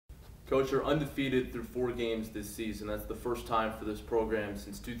Coach, you're undefeated through 4 games this season. That's the first time for this program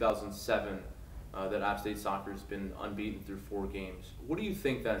since 2007 that App State soccer has been unbeaten through 4 games. What do you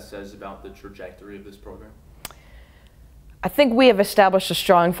think that says about the trajectory of this program? I think we have established a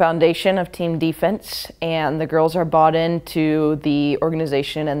strong foundation of team defense, and the girls are bought into the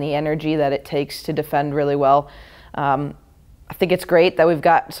organization and the energy that it takes to defend really well. I think it's great that we've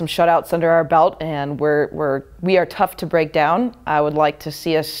got some shutouts under our belt, and we are tough to break down. I would like to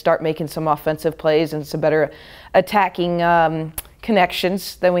see us start making some offensive plays and some better attacking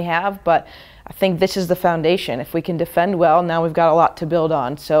connections than we have, but I think this is the foundation. If we can defend well, now we've got a lot to build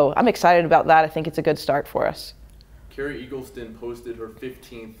on. So I'm excited about that. I think it's a good start for us. Kerry Eagleston posted her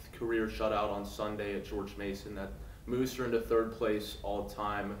 15th career shutout on Sunday at George Mason. That moves her into 3rd place all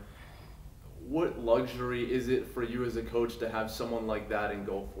time. What luxury is it for you as a coach to have someone like that in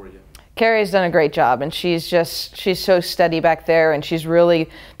goal for you? Kerry's done a great job, and she's so steady back there, and she's really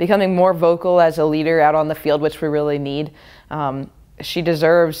becoming more vocal as a leader out on the field, which we really need. She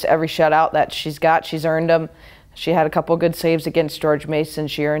deserves every shutout that she's got. She's earned them. She had a couple good saves against George Mason.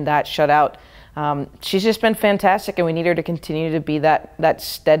 She earned that shutout. She's just been fantastic, and we need her to continue to be that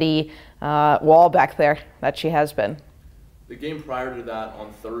steady wall back there that she has been. The game prior to that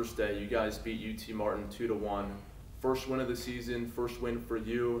on Thursday, you guys beat UT Martin 2-1. First win of the season, first win for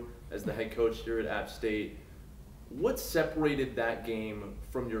you as the head coach here at App State. What separated that game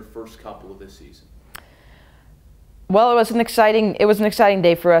from your first couple of this season? Well, it was an exciting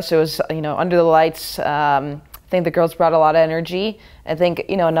day for us. It was, under the lights. I think the girls brought a lot of energy. I think,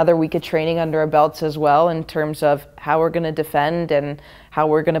 another week of training under our belts as well in terms of how we're going to defend and how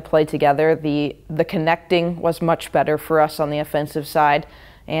we're going to play together. The connecting was much better for us on the offensive side,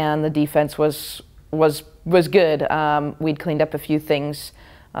 and the defense was good. We'd cleaned up a few things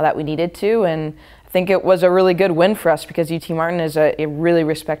that we needed to, and I think it was a really good win for us because UT Martin is a really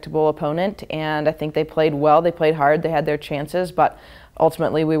respectable opponent, and I think they played well. They played hard. They had their chances, but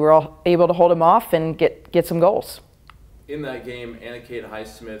ultimately we were all able to hold them off and get some goals. In that game, Anna-Kate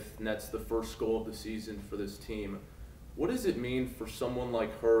Highsmith nets the first goal of the season for this team. What does it mean for someone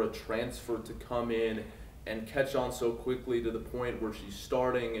like her, a transfer, to come in and catch on so quickly to the point where she's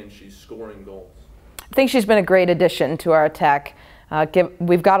starting and she's scoring goals? I think she's been a great addition to our attack.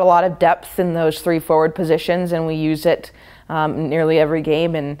 We've got a lot of depth in those 3 forward positions, and we use it nearly every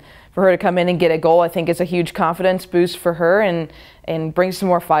game. And for her to come in and get a goal, I think is a huge confidence boost for her and bring some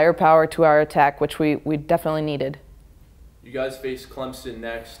more firepower to our attack, which we definitely needed. You guys face Clemson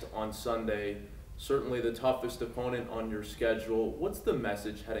next on Sunday. Certainly the toughest opponent on your schedule. What's the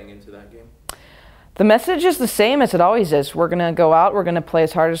message heading into that game? The message is the same as it always is. We're going to go out, we're going to play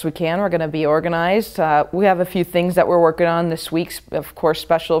as hard as we can, we're going to be organized. We have a few things that we're working on this week, of course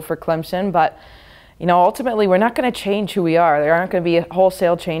special for Clemson, but ultimately we're not going to change who we are. There aren't going to be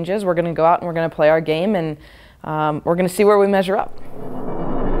wholesale changes. We're going to go out and we're going to play our game, and we're going to see where we measure up.